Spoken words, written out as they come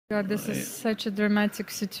God, this is such a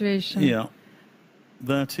dramatic situation. Yeah,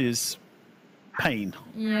 that is pain.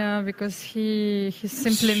 Yeah, because he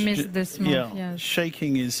simply missed this move. Yeah, yes.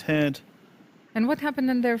 shaking his head. And what happened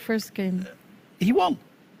in their first game? He won.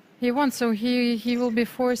 He won, so he will be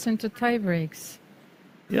forced into tie breaks.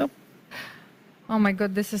 Yep. Oh my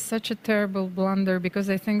God, this is such a terrible blunder because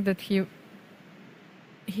I think that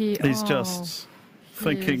he's just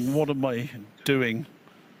thinking, what am I doing?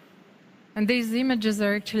 And these images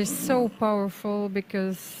are actually so powerful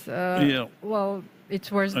because, well, it's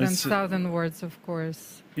worse than 1,000 words, of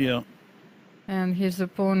course. Yeah. And his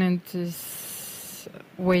opponent is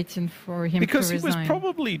waiting for him because to resign. He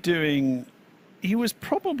was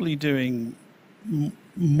probably doing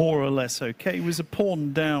more or less okay. He was a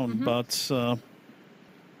pawn down, but...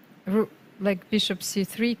 like bishop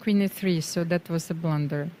c3, queen e3, so that was a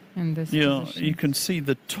blunder in this position. You can see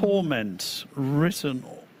the torment written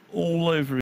all over